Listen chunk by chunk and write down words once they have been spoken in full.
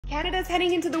Canada's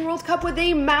heading into the World Cup with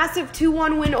a massive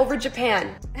 2-1 win over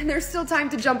Japan. And there's still time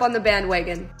to jump on the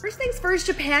bandwagon. First things first,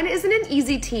 Japan isn't an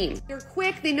easy team. They're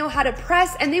quick, they know how to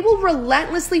press, and they will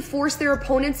relentlessly force their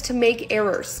opponents to make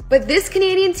errors. But this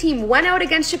Canadian team went out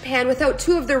against Japan without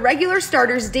two of their regular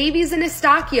starters, Davies and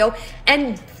Eustáquio,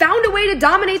 and found a way to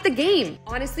dominate the game.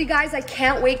 Honestly, guys, I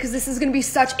can't wait because this is going to be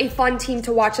such a fun team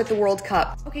to watch at the World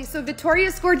Cup. Okay, so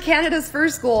Vittoria scored Canada's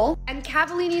first goal, and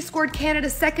Cavallini scored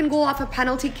Canada's second goal off a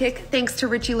penalty kick thanks to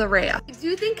Richie Larea. I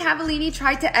do think Cavallini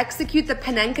tried to execute the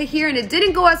Panenka here, and it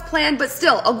didn't go as planned, but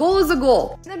still, a goal is a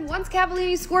goal. And then once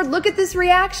Cavallini scored, look at this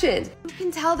reaction. You can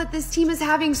tell that this team is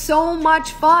having so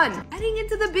much fun, heading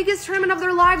into the biggest tournament of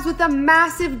their lives with a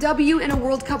massive W in a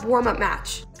World Cup warm-up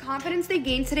match. The confidence they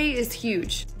gained today is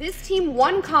huge. This team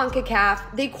won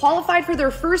CONCACAF, they qualified for their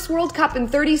first World Cup in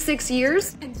 36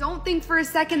 years, and don't think for a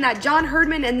second that John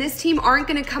Herdman and this team aren't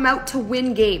going to come out to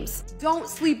win games. Don't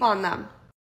sleep on them.